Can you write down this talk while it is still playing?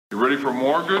Ready for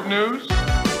more good news?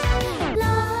 Fly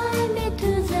me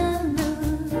to the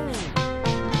moon.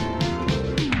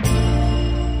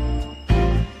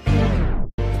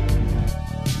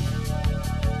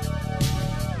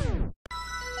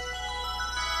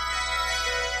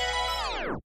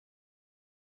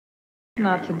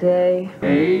 Not today.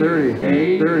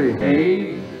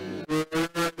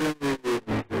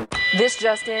 This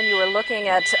just in, you are looking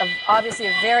at obviously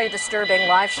a very disturbing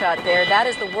live shot there. That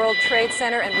is the World Trade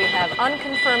Center, and we have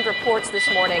unconfirmed reports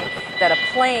this morning that a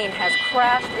plane has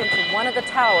crashed into one of the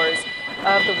towers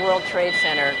of the World Trade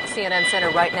Center. CNN Center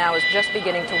right now is just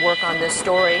beginning to work on this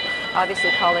story,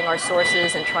 obviously calling our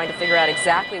sources and trying to figure out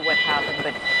exactly what happened,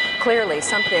 but clearly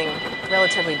something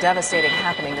relatively devastating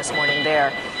happening this morning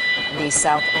there, the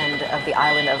south end of the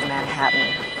island of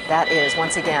Manhattan. That is,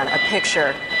 once again, a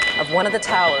picture of one of the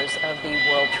towers of the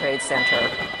World Trade Center.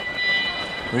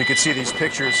 When you can see these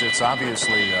pictures, it's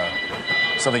obviously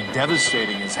something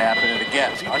devastating has happened. And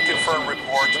again, unconfirmed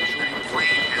reports that a plane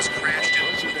has crashed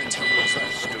into the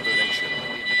towers of the nation.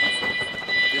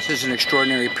 This is an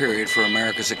extraordinary period for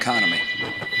America's economy.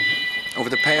 Over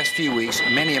the past few weeks,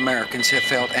 many Americans have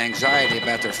felt anxiety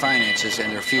about their finances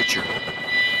and their future.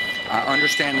 I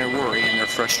understand their worry and their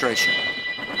frustration.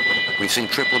 We've seen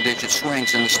triple-digit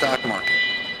swings in the stock market.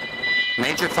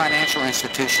 Major financial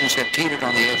institutions have teetered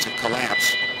on the edge of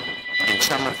collapse, and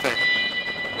some have failed.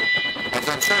 As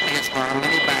uncertainty has grown,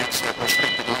 many banks have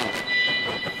restricted lending.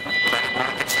 Credit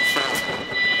markets have frozen,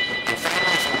 and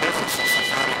families and businesses have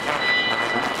found it hard to borrow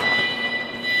money.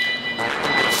 Our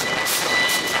index has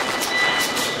surged and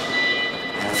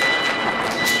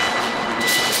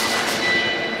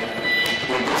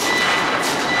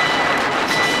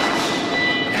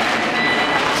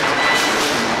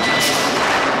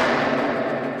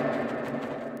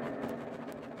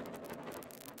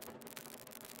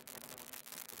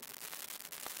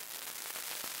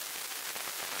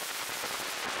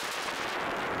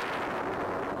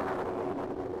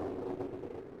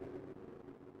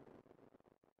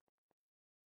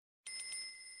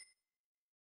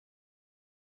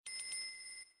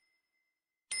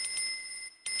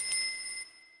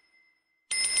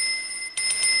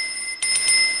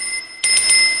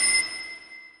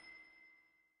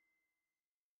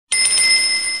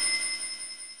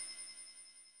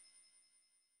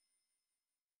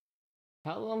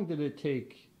How long did it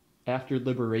take after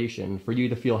liberation for you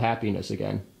to feel happiness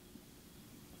again?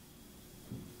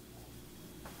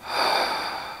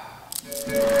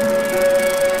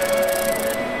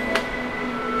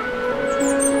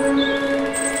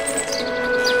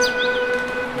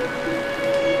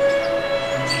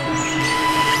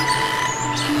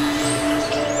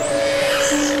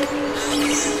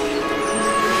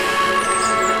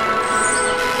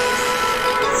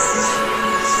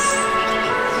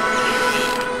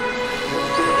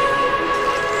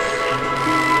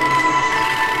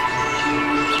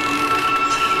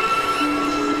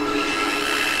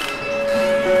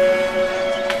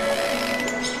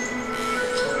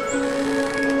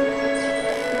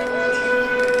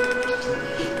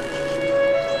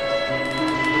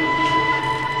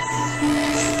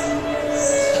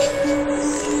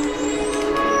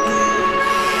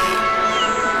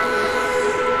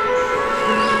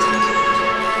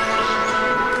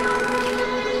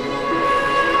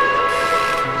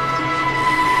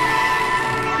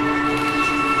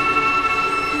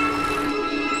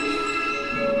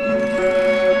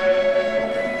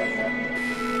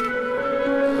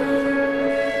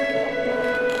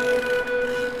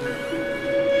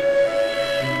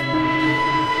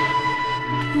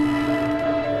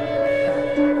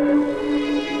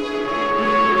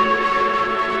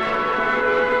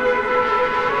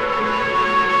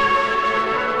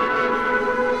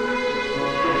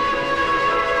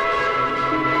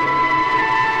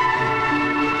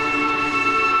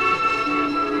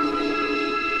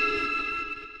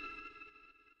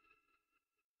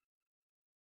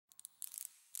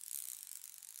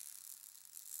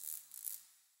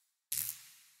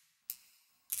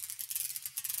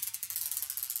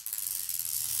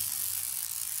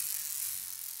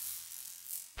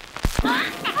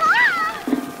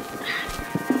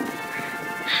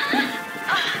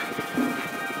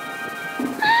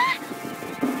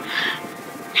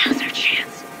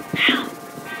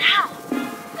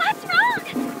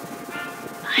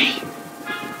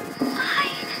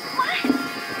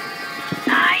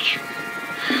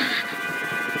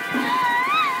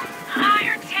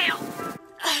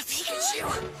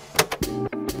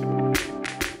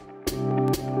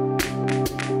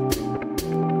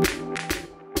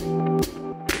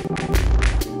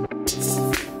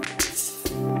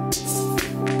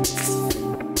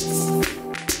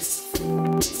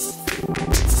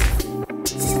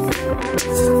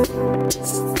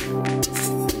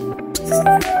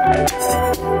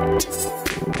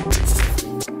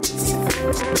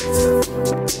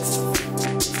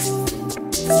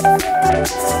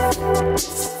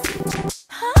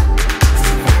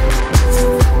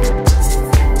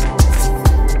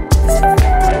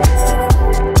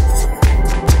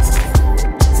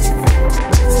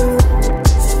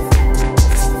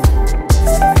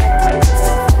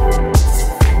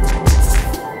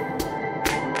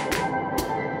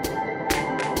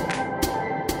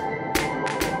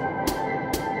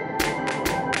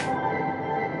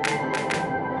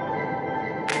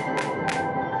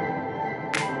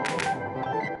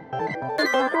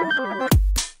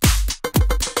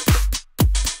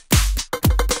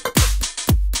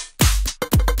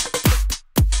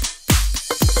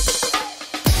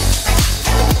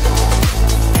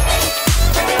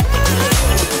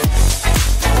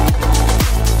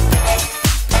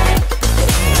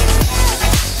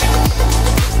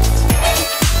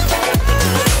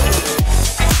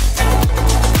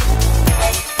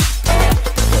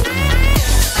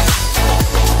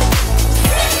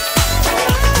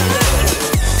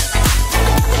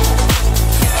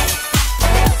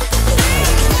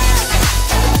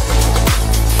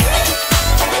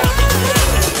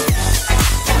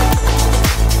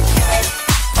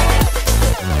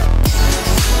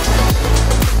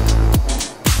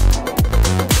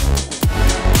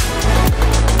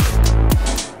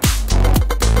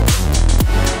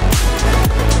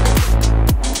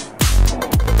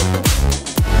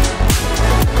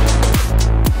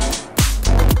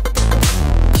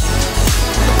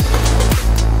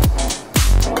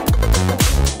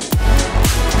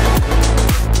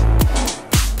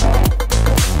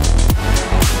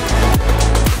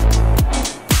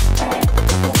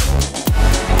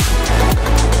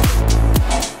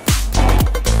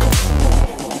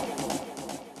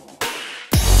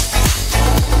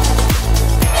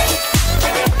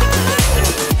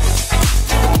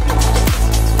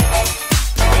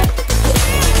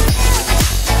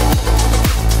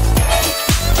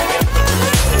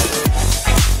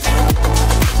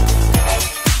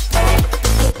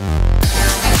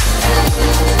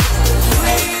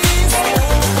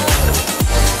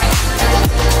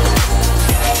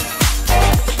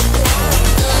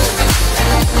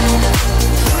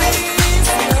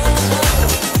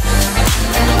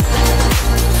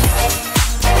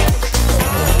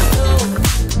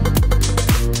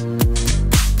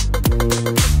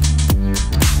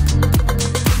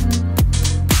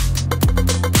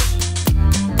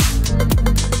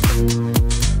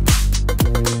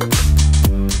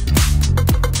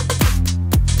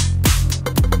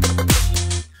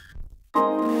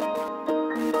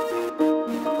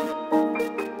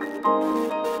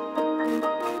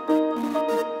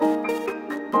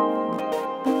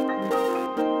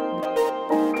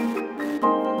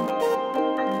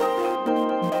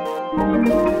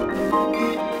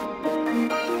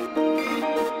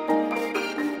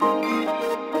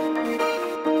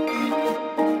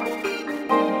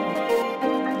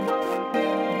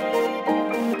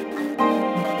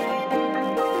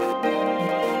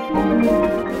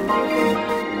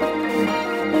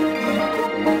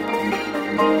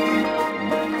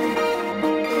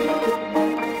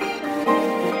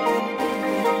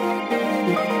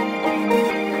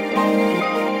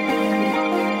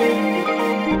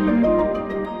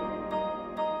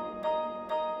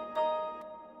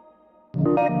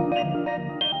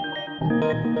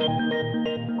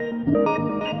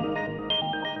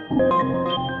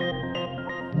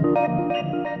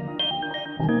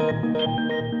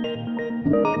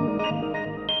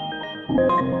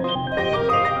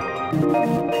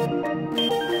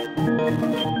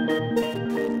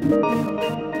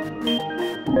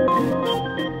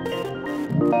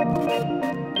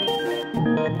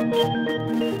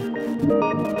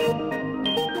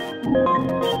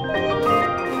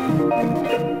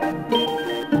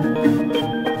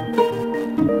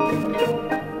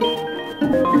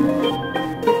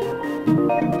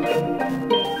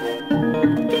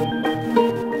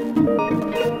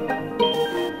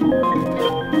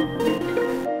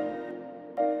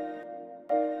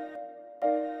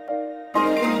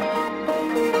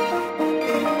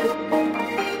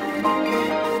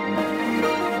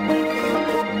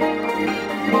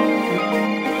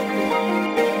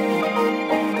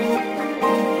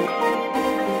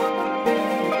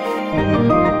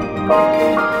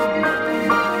 Bye.